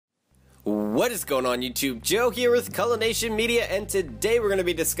What is going on YouTube? Joe here with Color Nation Media, and today we're going to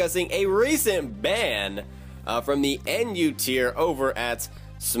be discussing a recent ban from the NU tier over at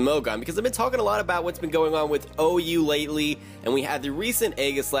Smogon, because I've been talking a lot about what's been going on with OU lately, and we had the recent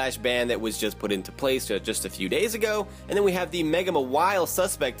Aga / ban that was just put into place just a few days ago, and then we have the Megama Wild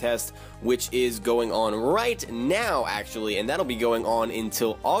suspect test, which is going on right now actually, and that'll be going on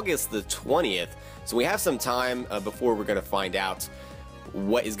until August the 20th, so we have some time before we're going to find out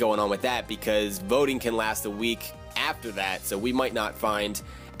what is going on with that, because voting can last a week after that, so we might not find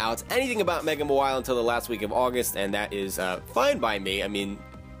out anything about Megama Wild until the last week of August, and that is fine by me. I mean,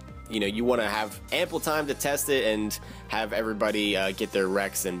 you know, you want to have ample time to test it and have everybody get their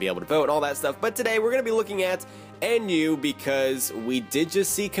recs and be able to vote and all that stuff. But today we're going to be looking at NU because we did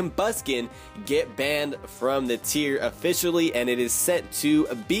just see Combusken get banned from the tier officially, and it is sent to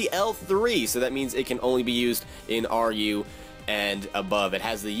BL3, so that means it can only be used in RU and above. It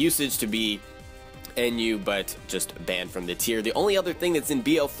has the usage to be NU, but just banned from the tier. The only other thing that's in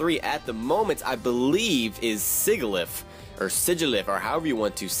BL3 at the moment, I believe, is Sigilif, or however you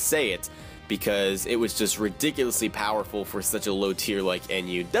want to say it, because it was just ridiculously powerful for such a low tier like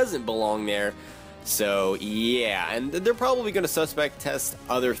NU. Doesn't belong there. So yeah, and they're probably going to suspect test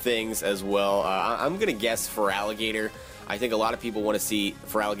other things as well. I'm going to guess for Alligator. I think a lot of people want to see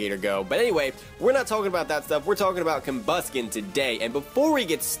for Alligator go. But anyway, we're not talking about that stuff. We're talking about Combusken today. And before we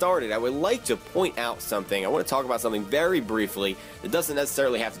get started, I would like to point out something. I want to talk about something very briefly that doesn't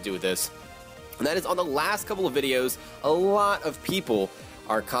necessarily have to do with this. And that is, on the last couple of videos, a lot of people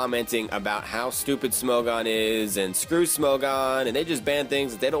are commenting about how stupid Smogon is and screw Smogon, and they just ban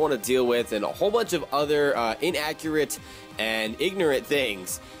things that they don't want to deal with, and a whole bunch of other inaccurate and ignorant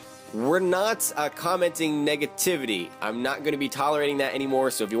things. We're not commenting negativity. I'm not going to be tolerating that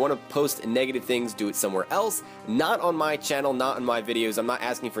anymore, so if you want to post negative things, do it somewhere else. Not on my channel, not in my videos. I'm not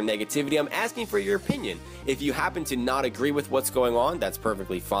asking for negativity, I'm asking for your opinion. If you happen to not agree with what's going on, that's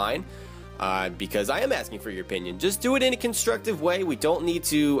perfectly fine. Because I am asking for your opinion. Just do it in a constructive way. We don't need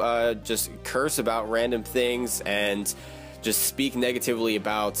to just curse about random things and just speak negatively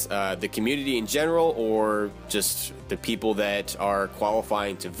about the community in general, or just the people that are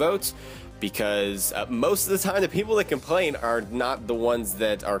qualifying to vote, because most of the time the people that complain are not the ones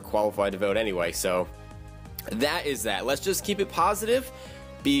that are qualified to vote anyway. So that is that. Let's just keep it positive.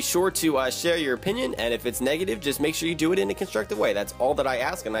 Be sure to share your opinion, and if it's negative, just make sure you do it in a constructive way. That's all that I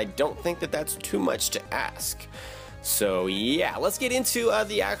ask, and I don't think that that's too much to ask. So yeah, let's get into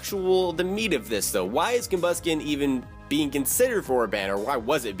the meat of this though. Why is Combusken even being considered for a ban, or why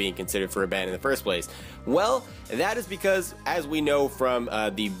was it being considered for a ban in the first place? Well, that is because, as we know from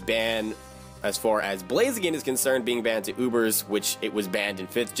the ban as far as Blaziken is concerned, being banned to Ubers, which it was banned in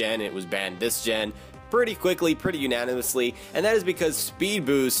 5th gen, and it was banned this gen pretty quickly, pretty unanimously, and that is because speed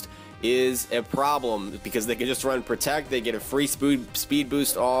boost is a problem, because they can just run Protect, they get a free speed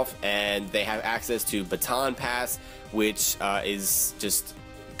boost off, and they have access to Baton Pass, which is just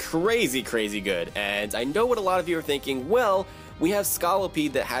crazy good. And I know what a lot of you are thinking. Well, we have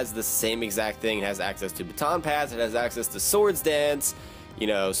Scolipede that has the same exact thing. It has access to Baton Pass, it has access to Swords Dance, you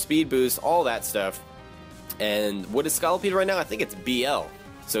know, speed boost, all that stuff. And what is Scolipede right now? I think it's BL.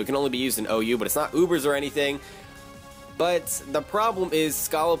 So it can only be used in OU, but it's not Ubers or anything. But the problem is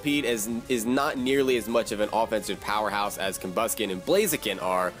Scolipede is not nearly as much of an offensive powerhouse as Combusken and Blaziken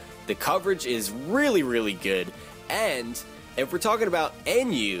are. The coverage is really good. And if we're talking about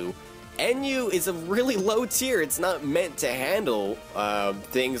NU is a really low tier. It's not meant to handle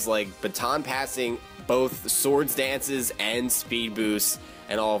things like baton passing, both swords dances and speed boosts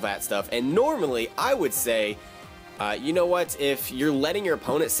and all of that stuff. And normally, I would say, you know what, if you're letting your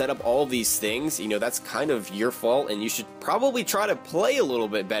opponent set up all these things, you know, that's kind of your fault, and you should probably try to play a little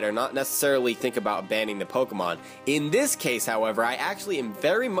bit better, not necessarily think about banning the Pokemon. In this case, however, I actually am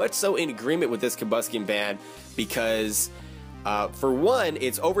very much so in agreement with this Combusken ban, because for one,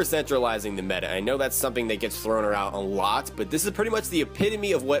 it's over-centralizing the meta. I know that's something that gets thrown around a lot, but this is pretty much the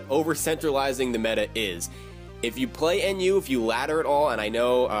epitome of what over-centralizing the meta is. If you play NU, if you ladder at all, and I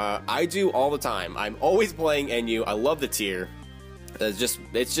know I do all the time, I'm always playing NU, I love the tier. It's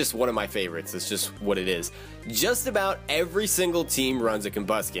just one of my favorites, it's just what it is. Just about every single team runs a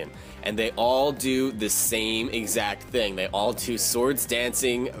Combusken, and they all do the same exact thing. They all do swords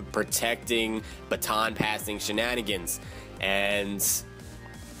dancing, protecting, baton passing shenanigans. And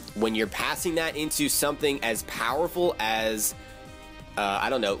when you're passing that into something as powerful as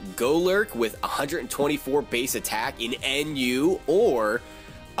I don't know, Golurk with 124 base attack in NU, or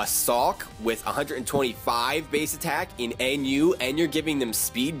a Salk with 125 base attack in NU, and you're giving them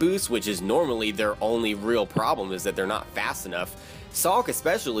speed boost, which is normally their only real problem, is that they're not fast enough, Salk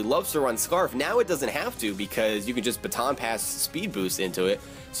especially loves to run Scarf. Now it doesn't have to, because you can just baton pass speed boost into it.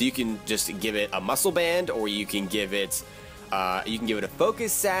 So you can just give it a muscle band, or you can give it a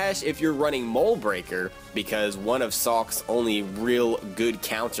focus sash if you're running Mold Breaker, because one of Salk's only real good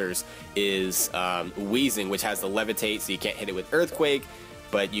counters is Wheezing, which has the levitate, so you can't hit it with Earthquake.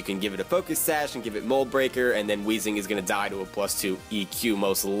 But you can give it a focus sash and give it Mold Breaker, and then Wheezing is going to die to a +2 EQ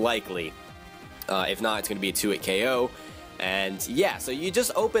most likely. If not, it's going to be a 2-hit KO. And yeah, so you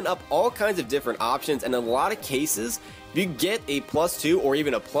just open up all kinds of different options, and in a lot of cases, if you get a +2 or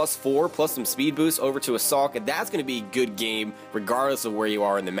even a +4 plus some speed boost over to a Salk, that's going to be a good game regardless of where you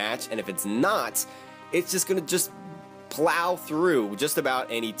are in the match. And if it's not, it's just going to just plow through just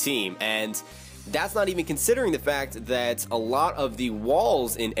about any team. And that's not even considering the fact that a lot of the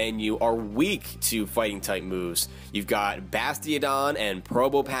walls in NU are weak to fighting type moves. You've got Bastiodon and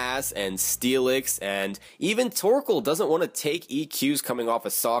Probopass and Steelix, and even Torkoal doesn't want to take EQs coming off a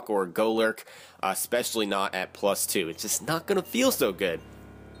Salk or a Golurk, especially not at +2. It's just not going to feel so good.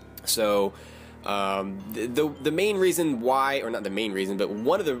 So the main reason why, or not the main reason, but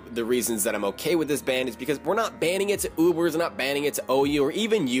one of the reasons that I'm okay with this ban is because we're not banning it to Ubers, we're not banning it to OU or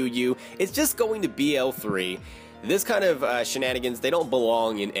even UU. It's just going to BL3. This kind of shenanigans, they don't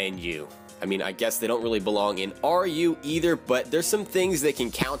belong in NU. I mean, I guess they don't really belong in RU either, but there's some things that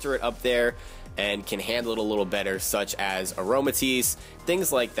can counter it up there and can handle it a little better, such as Aromatisse,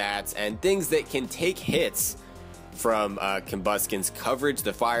 things like that, and things that can take hits from Combusken's coverage,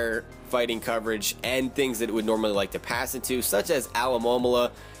 the fire fighting coverage, and things that it would normally like to pass into, such as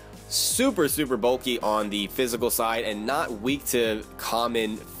Alomomola. Super bulky on the physical side and not weak to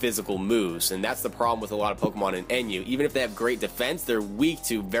common physical moves, and that's the problem with a lot of Pokemon in NU. Even if they have great defense, they're weak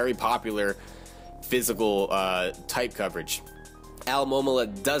to very popular physical type coverage.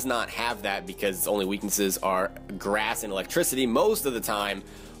 Alomomola does not have that because its only weaknesses are grass and electricity. Most of the time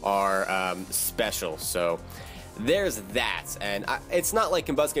are special, so there's that. And it's not like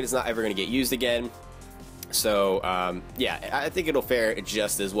Combusken is not ever going to get used again. So, yeah, I think it'll fare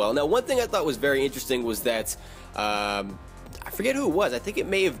just as well. Now, one thing I thought was very interesting was that, I forget who it was. I think it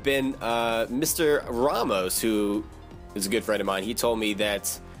may have been Mr. Ramos, who is a good friend of mine. He told me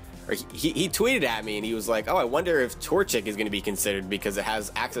that, or he tweeted at me, and he was like, oh, I wonder if Torchic is going to be considered because it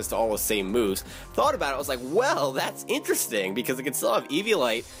has access to all the same moves. Thought about it, I was like, well, that's interesting, because it can still have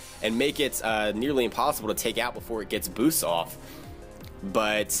Eviolite and make it nearly impossible to take out before it gets boosts off.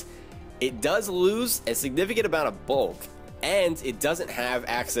 But it does lose a significant amount of bulk, and it doesn't have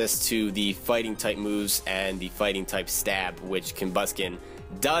access to the fighting type moves and the fighting type stab, which Combusken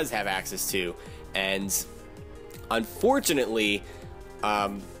does have access to. And unfortunately,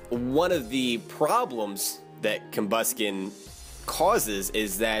 one of the problems that Combusken causes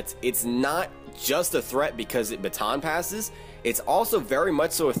is that it's not just a threat because it baton passes, it's also very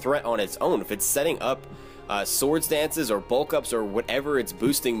much so a threat on its own. If it's setting up Swords Dances or Bulk Ups or whatever its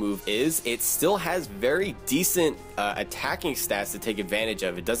boosting move is, it still has very decent attacking stats to take advantage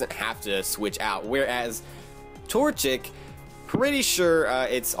of. It doesn't have to switch out, whereas Torchic, pretty sure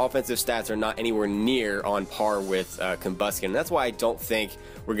its offensive stats are not anywhere near on par with Combusken. And that's why I don't think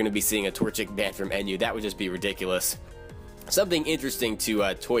we're going to be seeing a Torchic ban from NU. That would just be ridiculous. Something interesting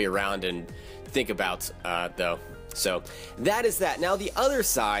to toy around and think about, though. So that is that. Now the other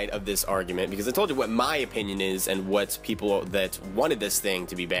side of this argument, because I told you what my opinion is and what people that wanted this thing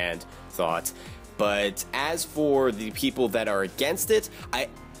to be banned thought, but as for the people that are against it, I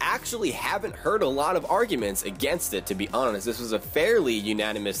actually haven't heard a lot of arguments against it, to be honest. This was a fairly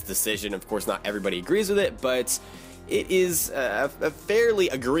unanimous decision. Of course, not everybody agrees with it, but it is a fairly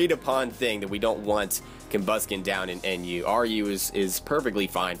agreed upon thing that we don't want Combusken down in NU. RU is perfectly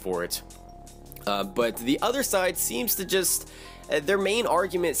fine for it. But the other side seems to just, their main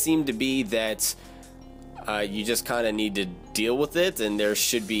argument seemed to be that you just kind of need to deal with it, and there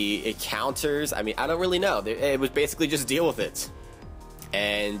should be counters. I mean, I don't really know. It was basically just deal with it.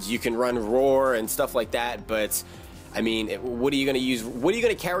 And you can run Roar and stuff like that, but I mean, what are you going to use? What are you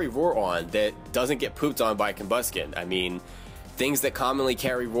going to carry Roar on that doesn't get pooped on by Combusken? I mean, things that commonly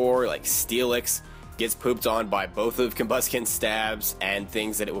carry Roar, like Steelix, gets pooped on by both of Combusken's stabs, and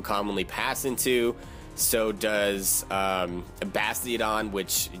things that it will commonly pass into. So does Bastiodon,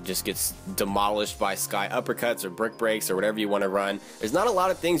 which just gets demolished by Sky Uppercuts or Brick Breaks or whatever you want to run. There's not a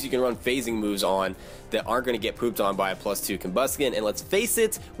lot of things you can run phasing moves on that aren't going to get pooped on by a +2 Combusken. And let's face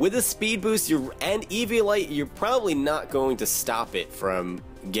it, with a speed boost and Eviolite, you're probably not going to stop it from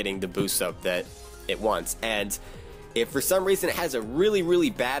getting the boost up that it wants. And if for some reason it has a really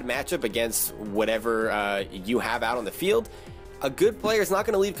bad matchup against whatever you have out on the field, a good player is not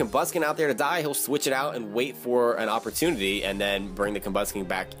going to leave Combusken out there to die. He'll switch it out and wait for an opportunity and then bring the Combusken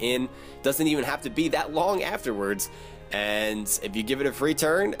back in. Doesn't even have to be that long afterwards. And if you give it a free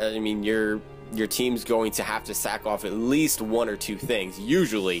turn, I mean, your team's going to have to sack off at least one or two things,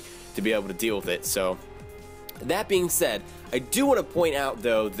 usually, to be able to deal with it. So, that being said, I do want to point out,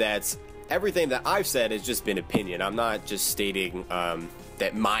 though, that everything that I've said has just been opinion. I'm not just stating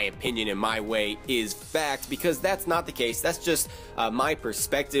that my opinion and my way is fact, because that's not the case. That's just my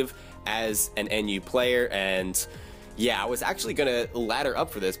perspective as an NU player. And yeah, I was actually going to ladder up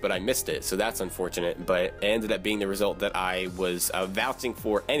for this, but I missed it, so that's unfortunate. But it ended up being the result that I was vouching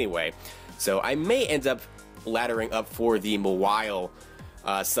for anyway. So I may end up laddering up for the Mawile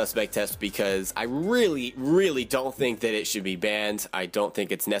suspect test, because I really don't think that it should be banned. I don't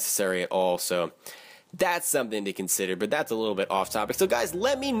think it's necessary at all, so that's something to consider, but that's a little bit off topic. So guys,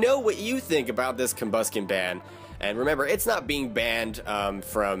 let me know what you think about this Combusken ban. And remember, it's not being banned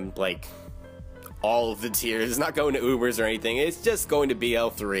from, like, all of the tiers. It's not going to Ubers or anything. It's just going to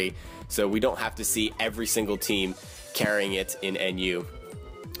BL3, so we don't have to see every single team carrying it in NU.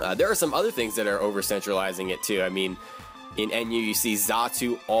 There are some other things that are over-centralizing it too. I mean, in NU, you see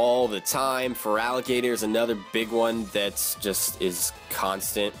Xatu all the time. Feraligatr is another big one that just is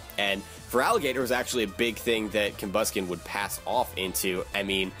constant. And Feraligatr was actually a big thing that Combusken would pass off into. I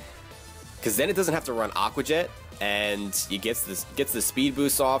mean, because then it doesn't have to run Aqua Jet, and it gets the speed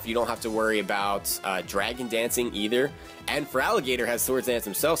boost off. You don't have to worry about Dragon Dancing either. And Feraligatr has Swords Dance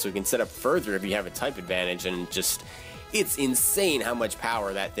himself, so he can set up further if you have a type advantage. And just, it's insane how much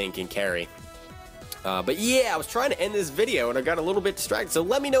power that thing can carry. But yeah, I was trying to end this video and I got a little bit distracted. So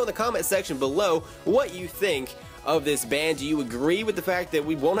let me know in the comment section below what you think of this ban. Do you agree with the fact that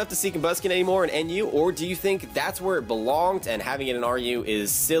we won't have to see Combusken anymore in NU, or do you think that's where it belonged and having it in RU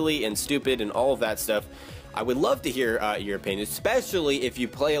is silly and stupid and all of that stuff? I would love to hear your opinion, especially if you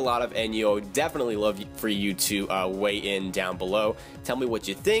play a lot of NU. I would definitely love for you to weigh in down below. Tell me what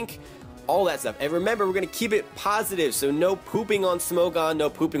you think, all that stuff. And remember, we're going to keep it positive, so no pooping on Smogon, no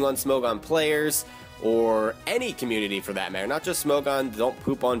pooping on Smogon players, or any community for that matter, not just Smogon. Don't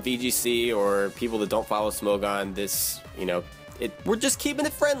poop on VGC or people that don't follow Smogon. This, you know, we're just keeping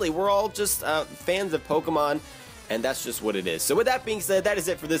it friendly. We're all just fans of Pokemon, and that's just what it is. So with that being said, that is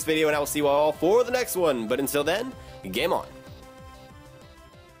it for this video, and I will see you all for the next one. But until then, game on.